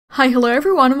Hi, hello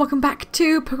everyone and welcome back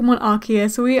to Pokemon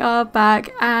Arceus. We are back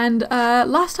and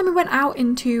last time we went out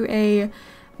into a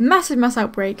massive mass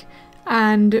outbreak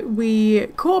and we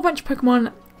caught a bunch of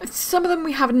Pokemon. Some of them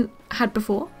we haven't had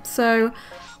before, so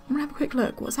I'm gonna have a quick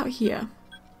look. What's out here?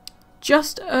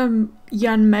 Just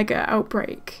Yan Mega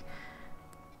outbreak.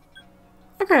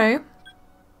 Okay.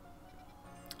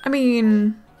 I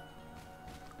mean,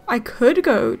 I could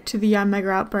go to the Yan Mega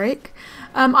outbreak.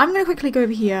 I'm going to quickly go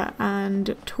over here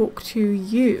and talk to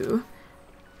you.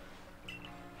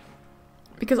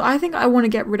 Because I think I want to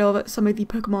get rid of some of the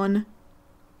Pokemon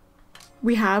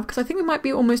we have. Because I think we might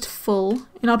be almost full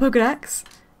in our Pokedex.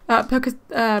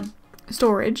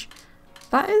 Storage.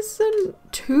 That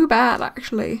isn't too bad,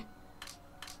 actually.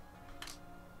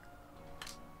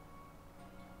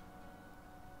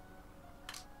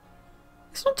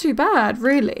 It's not too bad,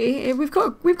 really. We've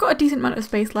got a decent amount of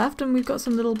space left, and we've got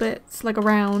some little bits like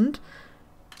around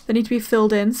that need to be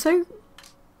filled in. So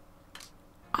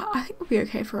I think we'll be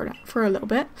okay for a little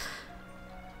bit.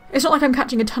 It's not like I'm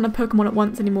catching a ton of Pokemon at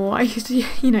once anymore. I used to,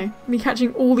 you know, be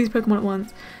catching all these Pokemon at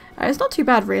once. It's not too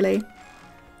bad, really.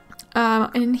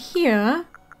 And in here,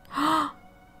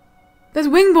 there's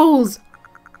wing balls.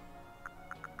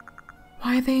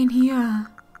 Why are they in here?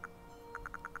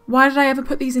 Why did I ever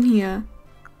put these in here?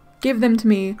 Give them to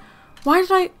me. Why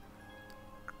did I...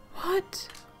 What?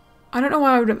 I don't know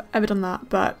why I would have ever done that,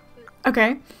 but...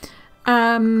 Okay.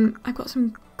 I've got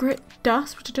some grit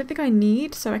dust, which I don't think I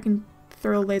need, so I can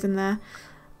throw all those in there.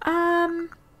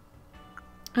 And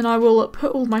I will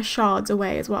put all my shards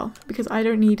away as well, because I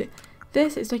don't need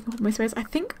this. It's taking up all my space. I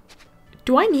think...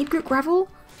 Do I need grit gravel?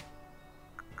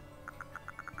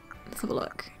 Let's have a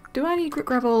look. Do I need grit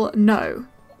gravel? No.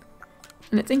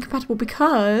 And it's incompatible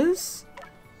because...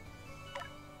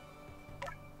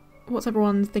 What's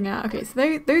everyone's thing at? Okay,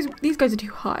 so these guys are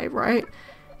too high, right?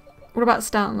 What about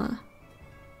Stantler?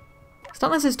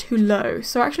 Stantler says too low,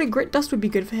 so actually grit dust would be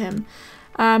good for him.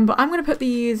 But I'm gonna put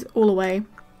these all away.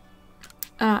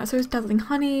 So it's dazzling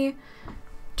honey.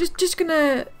 Just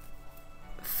gonna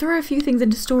throw a few things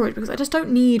into storage because I just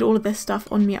don't need all of this stuff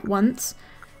on me at once.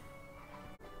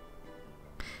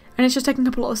 And it's just taking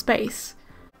up a lot of space.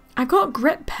 I got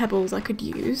grit pebbles I could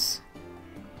use.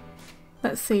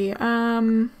 Let's see.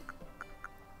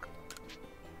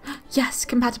 Yes,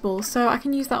 compatible. So I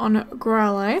can use that on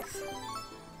Growlithe.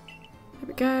 There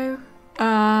we go.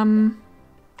 And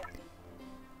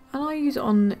I'll use it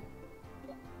on...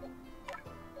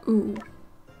 Ooh.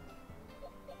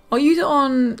 I'll use it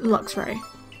on Luxray.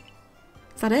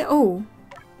 Is that it? Oh.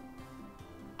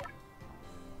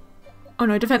 Oh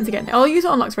no, defense again. I'll use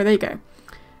it on Luxray. There you go.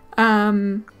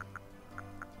 And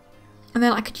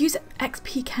then I could use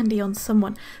XP candy on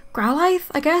someone. Growlithe,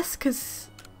 I guess, because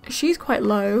she's quite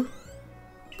low.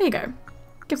 There you go.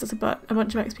 Gives us a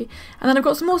bunch of XP. And then I've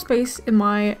got some more space in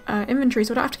my inventory,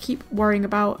 so I don't have to keep worrying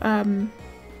about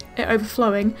it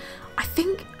overflowing. I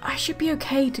think I should be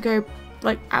okay to go,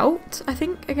 like, out, I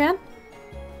think, again.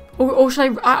 Or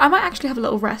should I might actually have a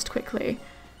little rest quickly.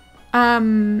 I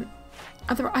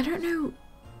don't know.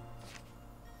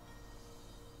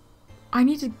 I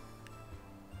need to...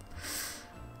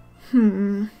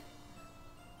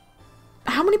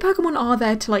 How many Pokemon are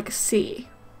there to, like, see?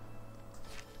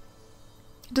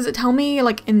 Does it tell me,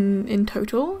 like, in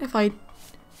total? If I'm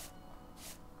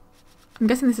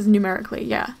guessing this is numerically,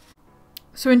 yeah.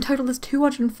 So in total there's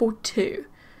 242.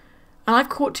 And I've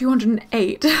caught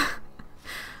 208.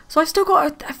 So I've still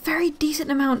got a very decent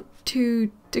amount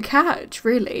to catch,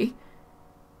 really.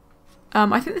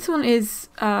 I think this one is...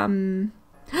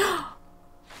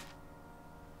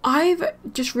 I've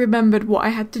just remembered what I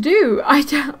had to do.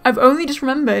 I've only just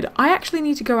remembered. I actually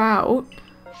need to go out.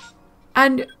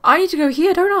 And I need to go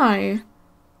here, don't I?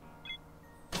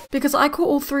 Because I caught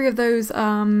all three of those, what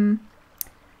are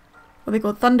they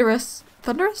called? Thundurus?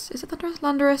 Is it Thundurus?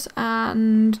 Landorus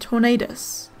and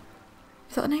Tornadus.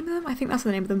 Is that the name of them? I think that's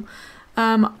the name of them.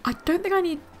 I don't think I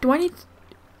need... Do I need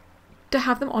to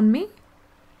have them on me?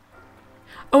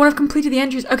 Oh, and I've completed the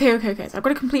entries. Okay. So I've got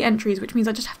to complete entries, which means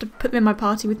I just have to put them in my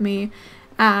party with me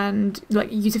and,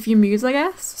 like, use a few moves, I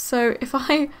guess. So if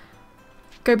I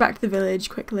go back to the village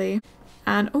quickly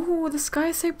and, oh, the sky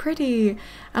is so pretty.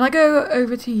 And I go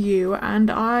over to you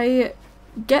and I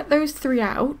get those three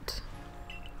out.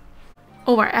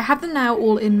 Alright, I have them now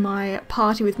all in my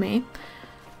party with me.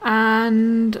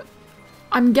 And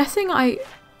I'm guessing I,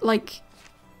 like...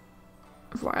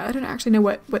 Right, I don't actually know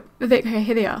what okay,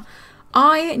 here they are.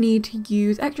 I need to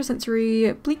use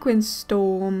Extrasensory, Bleak Wind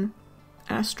Storm,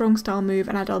 and a Strong Style move,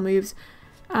 and Agile moves,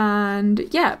 and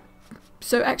yeah,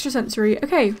 so Extrasensory.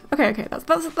 Okay,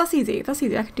 that's easy.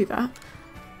 I can do that.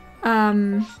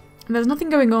 And there's nothing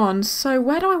going on, so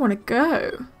where do I want to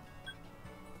go?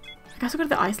 I guess I'll go to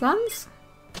the Icelands?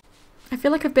 I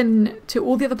feel like I've been to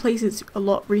all the other places a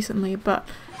lot recently, but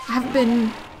I haven't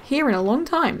been here in a long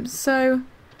time, so...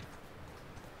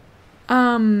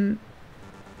 Let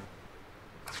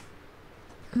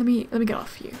me get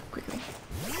off you quickly.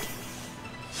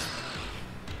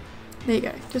 There you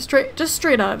go. Just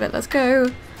straight out of it. Let's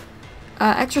go.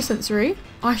 Extra sensory.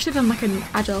 Oh, I should have done like an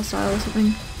agile style or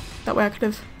something. That way I could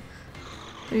have.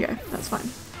 There you go. That's fine.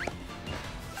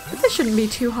 But this shouldn't be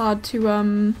too hard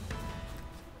to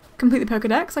complete the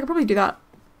Pokédex. I could probably do that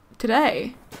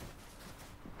today.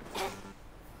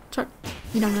 Chuck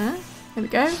you down there. There we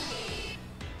go.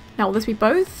 Now will this be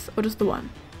both or just the one?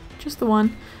 Just the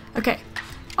one. Okay.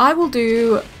 I will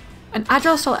do an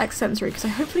agile style X sensory because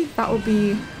hopefully that will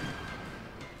be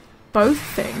both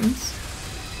things.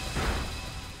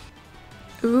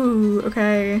 Ooh,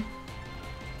 okay. It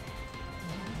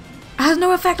has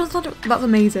no effect on thunder. That's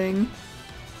amazing.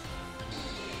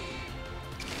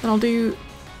 Then I'll do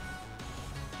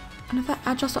another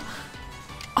agile style.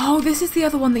 Oh, this is the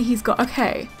other one that he's got.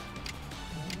 Okay.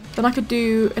 Then I could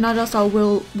do an agile style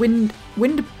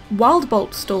wild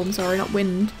bolt storm. Sorry, not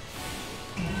wind.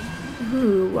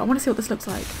 Ooh, I want to see what this looks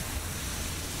like.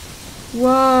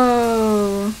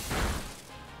 Whoa.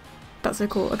 That's so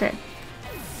cool. Okay.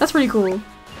 That's really cool.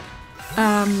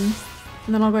 And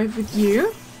then I'll go with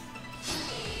you.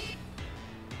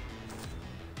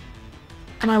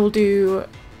 And I will do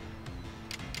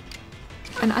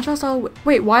an agile style.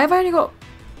 Wait, why have I only got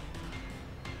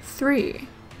 3?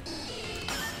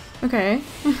 Okay.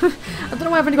 I don't know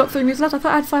why I've only got 3 moves left. I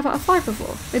thought I had 5 out of 5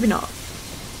 before. Maybe not.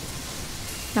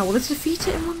 Now, will this defeat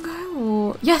it in one go?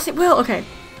 Or... Yes, it will! Okay.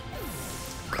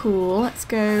 Cool. Let's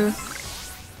go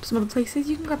to some other places.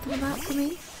 You can grab them out for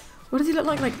me. What does he look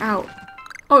like out?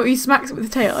 Oh, he smacks it with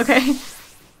his tail. Okay.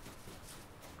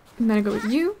 And then I go with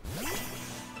you.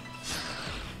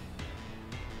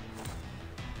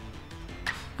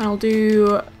 And I'll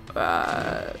do...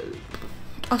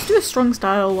 I'll do a strong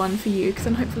style one for you, because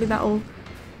then hopefully that'll...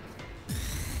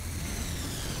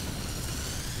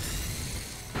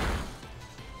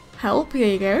 help. There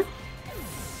you go.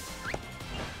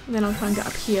 And then I'll try and get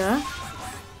up here.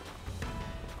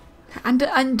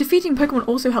 And defeating Pokemon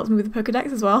also helps me with the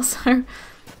Pokédex as well, so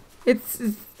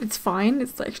it's fine.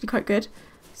 It's actually quite good.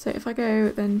 So if I go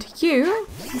then to you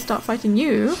and start fighting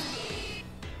you,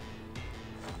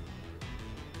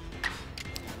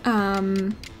 I'll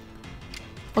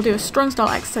do a strong style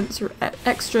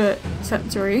extra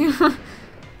sensory.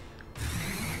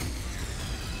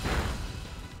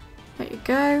 There you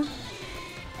go.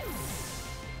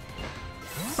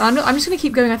 Well, I'm just gonna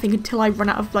keep going, I think, until I run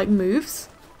out of like moves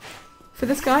for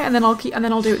this guy, and then I'll do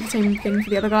the same thing for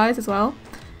the other guys as well.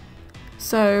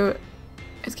 So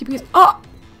it's keeping his. Oh,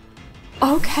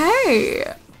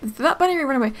 okay. That bunny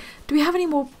run away. Do we have any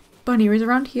more bunnies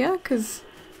around here? Because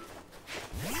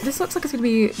this looks like it's gonna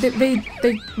be. They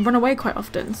run away quite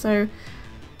often. So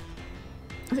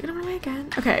is it gonna run away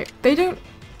again? Okay, they don't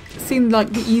seem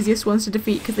like the easiest ones to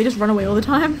defeat because they just run away all the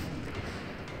time.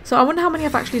 So I wonder how many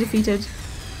I've actually defeated,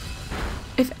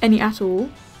 if any at all.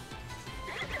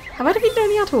 Have I defeated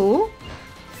any at all?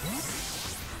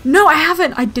 No, I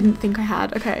haven't. I didn't think I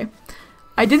had. Okay,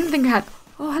 I didn't think I had.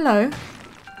 Oh, hello.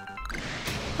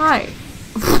 Hi.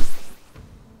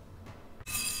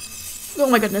 Oh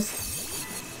my goodness.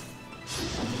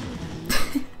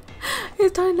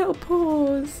 His tiny little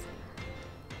paws.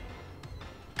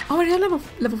 Oh, yeah, level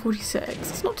 46.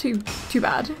 It's not too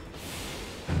bad.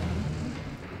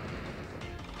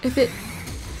 If it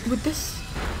with this.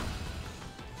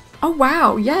 Oh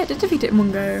wow, yeah, it did defeat it in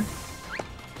one go.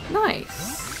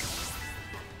 Nice.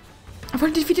 I've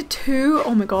already defeated 2.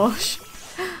 Oh my gosh.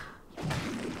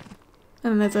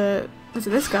 And then there's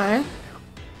this guy.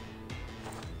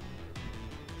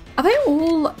 Are they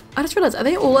all? I just realised, are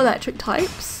they all electric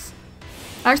types?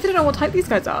 I actually don't know what type these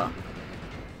guys are.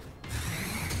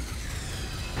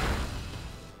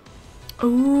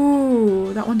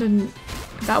 Ooh, that one didn't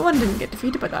get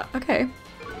defeated by that. Okay.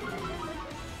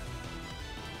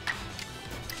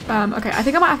 Okay, I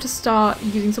think I might have to start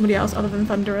using somebody else other than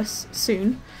Thunderous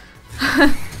soon.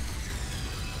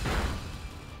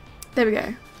 There we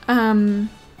go.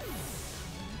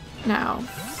 Now,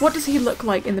 what does he look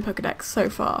like in the Pokédex so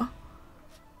far?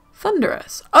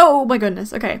 Thunderous. Oh my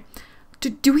goodness, okay.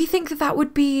 Do we think that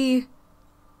would be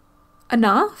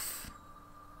enough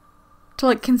to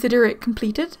like consider it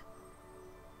completed?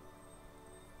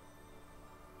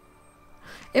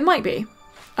 It might be.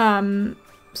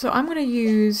 So I'm gonna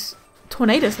use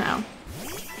Tornadus now.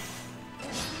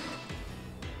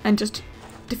 And just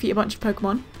defeat a bunch of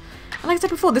Pokemon. And like I said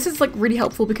before, this is like really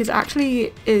helpful because it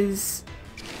actually is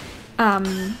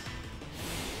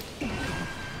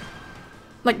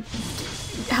like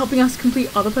helping us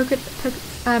complete other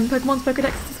Pokemon's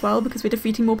Pokedexes as well because we're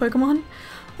defeating more Pokemon.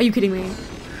 Are you kidding me?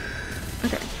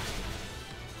 Okay.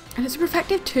 And it's super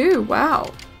effective too,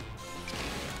 wow.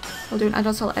 I'll do an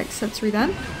Agile Style X sensory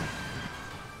then.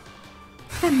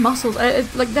 Their muscles,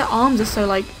 like their arms are so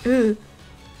like, ugh.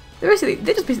 They're just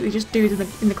basically just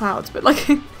dudes in the clouds, but like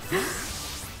I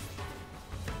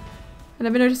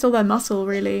never noticed all their muscle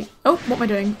really. Oh, what am I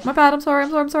doing? My bad, I'm sorry.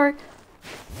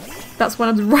 That's when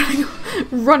I'm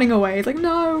running away. It's like,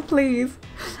 no, please.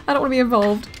 I don't want to be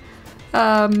involved.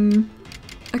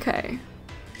 Okay.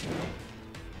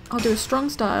 I'll do a strong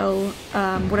style,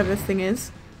 whatever this thing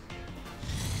is.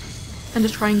 And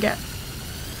just try and get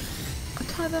a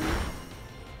ton of them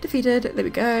defeated. There we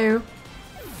go.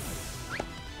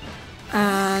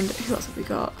 And who else have we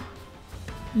got?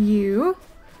 You.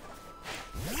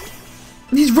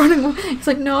 He's running away. It's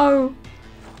like, no.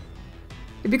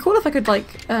 It'd be cool if I could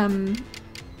like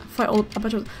fight a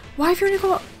bunch of. Why have you only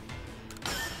got?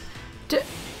 Did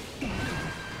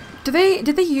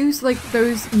they use like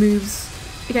those moves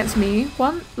against me?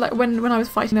 Like when I was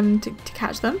fighting them to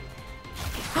catch them.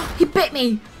 He bit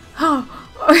me. Oh.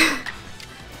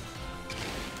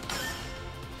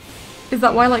 Is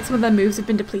that why like some of their moves have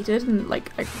been depleted and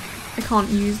like I can't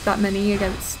use that many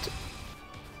against?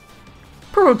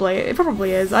 Probably, it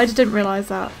probably is. I just didn't realise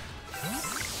that.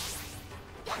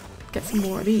 Get some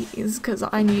more of these because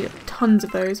I need tons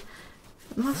of those.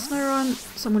 Last snow run,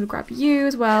 so I'm gonna grab you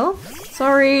as well.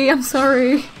 Sorry, I'm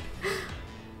sorry.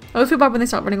 I always feel bad when they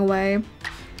start running away.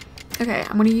 Okay,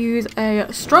 I'm gonna use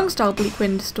a strong style Bleak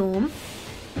Wind Storm.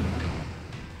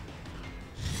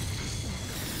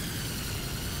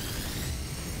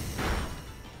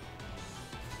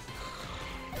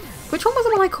 Which one was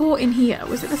the one I caught in here?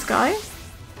 Was it this guy?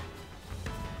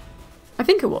 I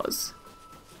think it was.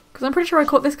 Because I'm pretty sure I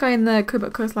caught this guy in the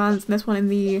Cobalt Coastlands and this one in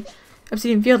the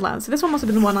Obsidian Fieldlands. So this one must have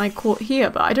been the one I caught here,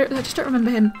 but I just don't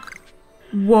remember him.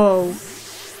 Whoa.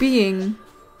 Being...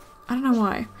 I don't know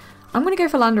why. I'm going to go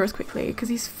for Landorus quickly because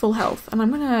he's full health. And I'm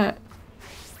going to...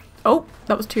 Oh,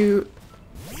 that was too...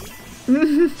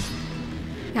 Yeah,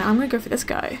 I'm going to go for this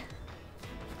guy.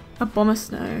 A Bomber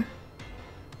Snow.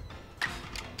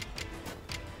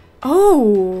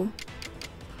 Oh!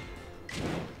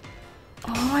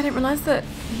 Oh, I didn't realise that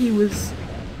he was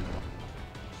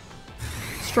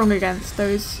strong against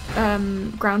those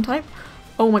ground type.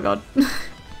 Oh my god.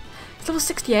 It's level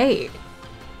 68.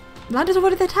 Landers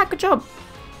avoided the attack, good job.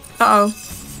 Uh-oh.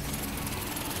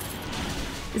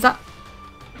 Is that...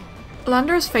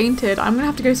 Landorus fainted. I'm gonna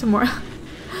have to go somewhere.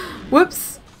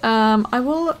 Whoops. I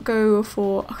will go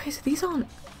for... Okay, so these aren't...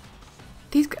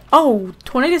 These... Oh!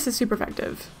 Tornadus is super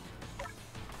effective.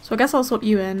 So I guess I'll swap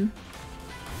you in.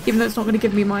 Even though it's not going to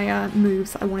give me my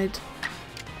moves that I wanted.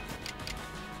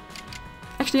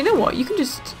 Actually, you know what? You can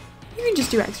just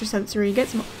do extra sensory. Get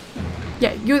some.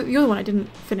 Yeah, you're the one I didn't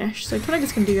finish. So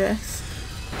Tornadus can do this.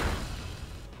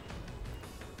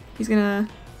 He's gonna.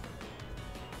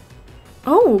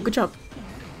 Oh, good job.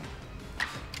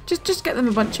 Just get them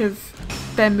a bunch of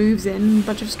their moves in, a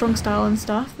bunch of strong style and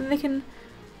stuff, then they can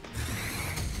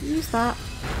use that.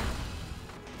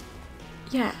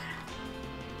 Yeah.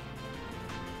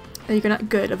 There you go.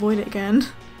 Good. Avoid it again.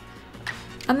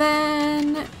 And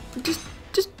then just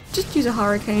use a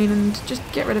hurricane and just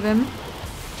get rid of him.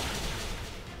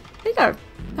 There you go.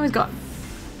 Now he's gone.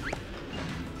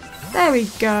 There we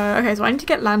go. Okay, so I need to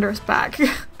get Landorus back.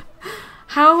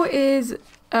 How is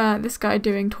this guy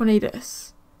doing?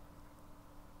 Tornadus.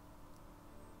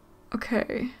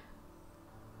 Okay.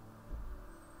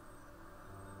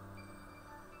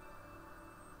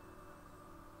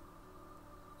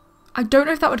 I don't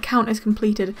know if that would count as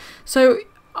completed. So,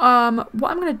 what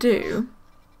I'm going to do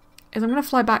is I'm going to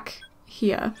fly back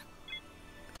here.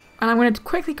 And I'm going to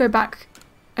quickly go back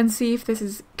and see if this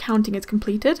is counting as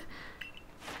completed.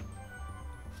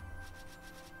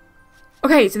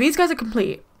 Okay, so these guys are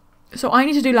complete. So I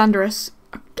need to do Landorus,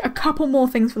 a couple more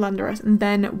things for Landorus, and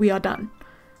then we are done.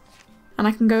 And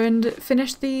I can go and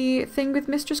finish the thing with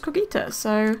Mistress Cogita,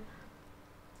 so...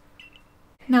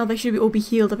 Now they should all be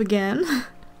healed up again.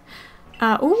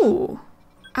 Ooh.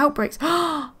 Outbreaks.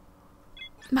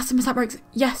 Massive outbreaks.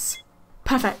 Yes.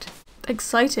 Perfect.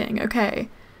 Exciting. Okay.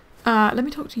 Let me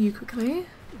talk to you quickly.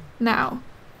 Now.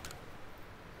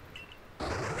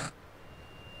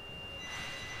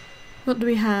 What do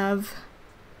we have?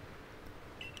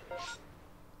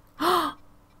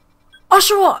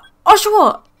 Oshawott!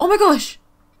 Oshawott! Oh my gosh!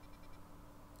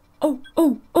 Oh,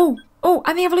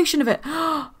 And the evolution of it.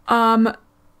 I'm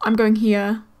going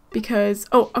here because,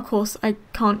 oh, of course, I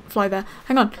can't fly there.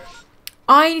 Hang on.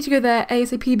 I need to go there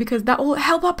ASAP because that will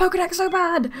help our Pokédex so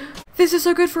bad. This is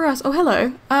so good for us. Oh,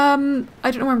 hello. I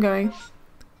don't know where I'm going.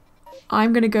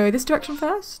 I'm going to go this direction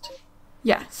first.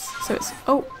 Yes. So it's,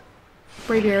 oh,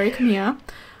 Braviary, come here.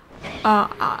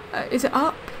 Is it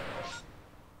up?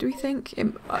 Do we think?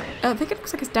 I think it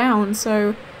looks like it's down,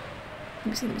 so...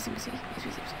 Let me see.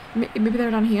 Maybe they're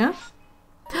down here?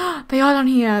 They are down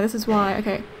here, this is why.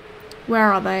 Okay.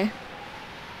 Where are they?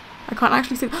 I can't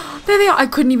actually see them. There they are! I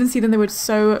couldn't even see them, they were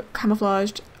so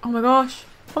camouflaged. Oh my gosh.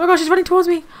 Oh my gosh, he's running towards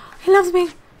me! He loves me!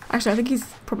 Actually, I think he's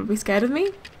probably scared of me.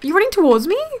 Are you running towards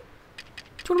me?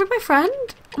 Do you want to be my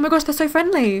friend? Oh my gosh, they're so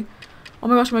friendly. Oh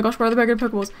my gosh, where are the very good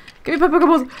Pokeballs? Give me my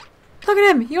Pokeballs! Look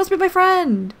at him! He wants to be my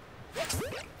friend!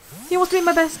 He wants to be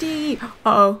my bestie!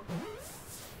 Uh-oh.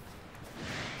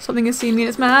 Something has seen me and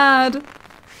it's mad.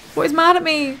 What is mad at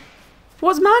me?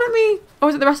 What's mad at me? Oh,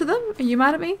 is it the rest of them? Are you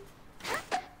mad at me?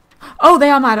 Oh, they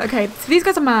are mad. Okay, so these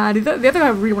guys are mad. The other guy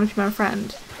really wanted to be my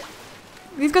friend.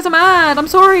 These guys are mad. I'm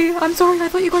sorry. I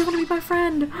thought you guys wanted to be my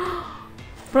friend.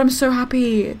 But I'm so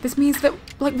happy. This means that,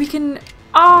 like, we can...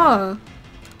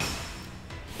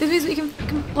 This means we can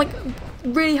like,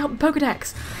 really help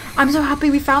Pokédex. I'm so happy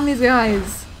we found these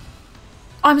guys.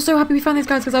 I'm so happy we found these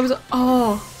guys because I was...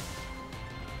 Oh.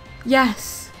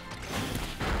 Yes.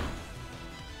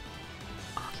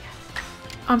 Oh, yes.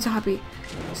 I'm so happy.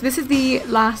 So this is the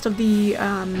last of the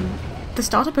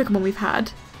starter Pokemon we've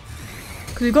had.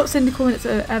 Because we've got Cyndaquil in its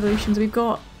evolutions. We've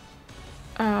got...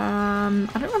 I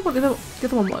don't remember what the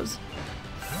other one was.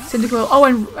 Cyndaquil. Oh,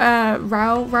 and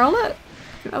Rowlet? I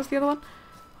think that was the other one.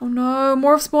 Oh no,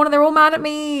 more have spawned and they're all mad at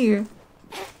me.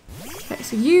 Okay,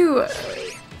 so you...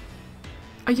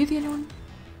 Are you the only one?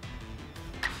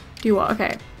 Do you what?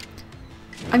 Okay.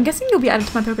 I'm guessing you'll be added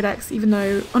to my Pokédex even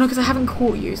though... Oh no, because I haven't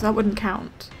caught you, so that wouldn't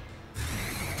count.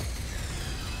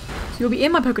 So you'll be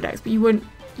in my Pokédex, but you wouldn't...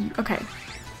 Okay.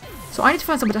 So I need to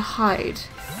find somewhere to hide.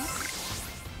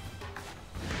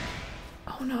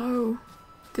 Oh no.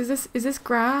 Is this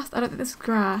grass? I don't think this is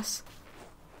grass.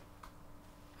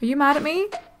 Are you mad at me?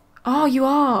 Oh, you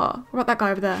are. What about that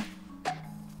guy over there?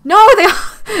 No,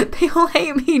 they all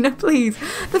hate me. No, please.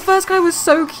 The first guy was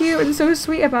so cute and so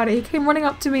sweet about it. He came running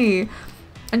up to me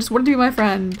and just wanted to be my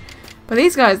friend. But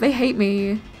these guys, they hate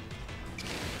me.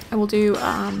 I will do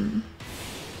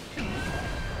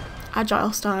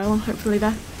agile style. Hopefully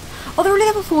they're... Oh, they're only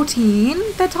level 14.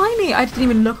 They're tiny. I didn't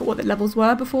even look at what the levels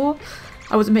were before.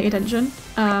 I wasn't paying attention.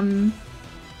 And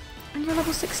you're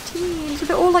level 16. So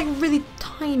they're all like really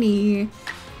tiny.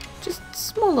 Just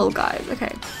small little guys.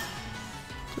 Okay.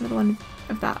 Another one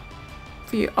of that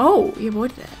for you. Oh, you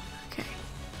avoided it. Okay.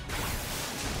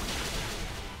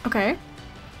 Okay.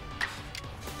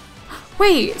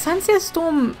 Wait, Sansea's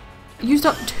Storm used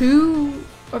up 2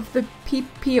 of the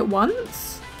PP at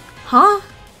once? Huh?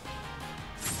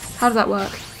 How does that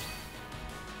work?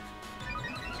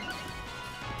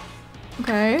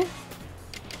 Okay.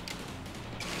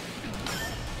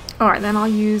 Alright, then I'll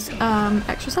use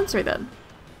extra sensory then.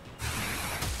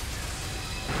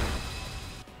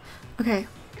 Okay.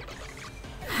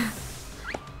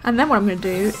 And then what I'm going to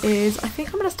do is, I think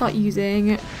I'm going to start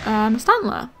using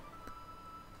Stantler.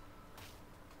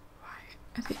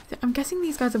 Right. I'm guessing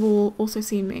these guys have all also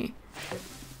seen me.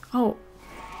 Oh.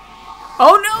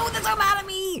 Oh no, they're so mad at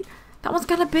me! That one's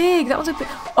kind of big. That one's a big...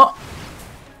 Oh!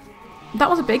 That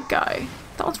one's a big guy.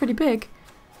 That one's really big.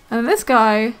 And then this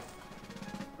guy...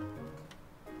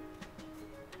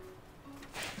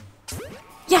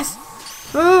 Yes!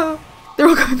 Oh, they're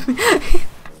all going for me.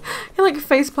 You're like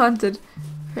face planted.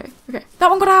 Okay, okay. That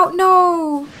one got out!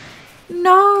 No!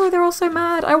 No, they're all so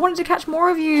mad. I wanted to catch more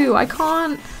of you. I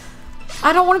can't.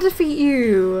 I don't want to defeat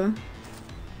you.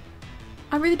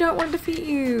 I really don't want to defeat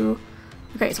you.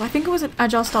 Okay, so I think it was an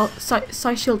agile style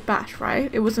Psy Shield Bash, right?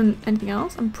 It wasn't anything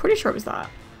else? I'm pretty sure it was that.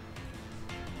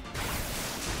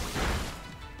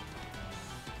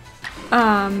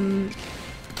 Can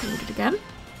we do it again?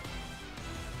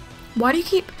 Why do you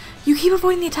keep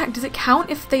avoiding the attack? Does it count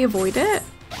if they avoid it?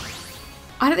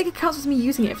 I don't think it counts as me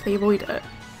using it if they avoid it.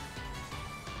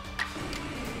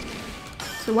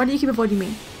 So why do you keep avoiding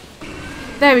me?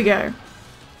 There we go.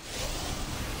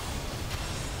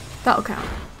 That'll count.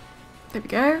 There we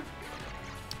go.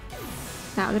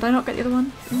 Now, did I not get the other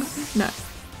one? No.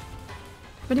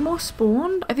 Have any more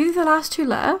spawned? I think these are the last 2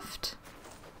 left.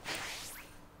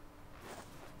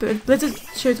 But Blizzard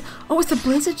shows... Oh, it's the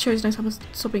Blizzard shows no time of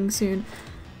stopping soon.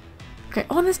 Okay,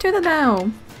 oh, let's do that now.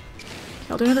 Okay,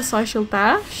 I'll do another Psy Shield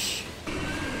Bash.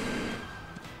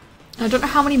 I don't know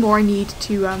how many more I need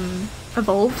to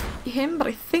evolve him, but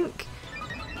I think...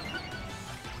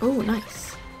 Oh,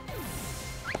 nice.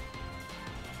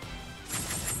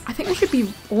 I think we should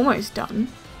be almost done.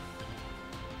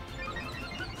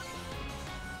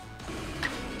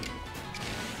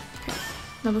 Okay,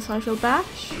 another Sideshow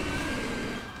Bash.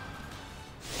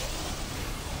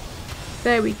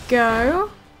 There we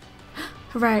go.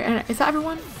 Hooray. And is that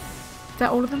everyone? Is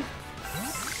that all of them?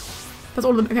 That's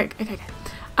all of them. Okay.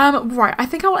 Right, I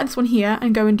think I will end this one here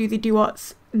and go and do the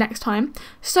do-whats next time.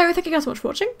 So thank you guys so much for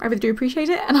watching. I really do appreciate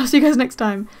it, and I'll see you guys next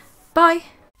time. Bye!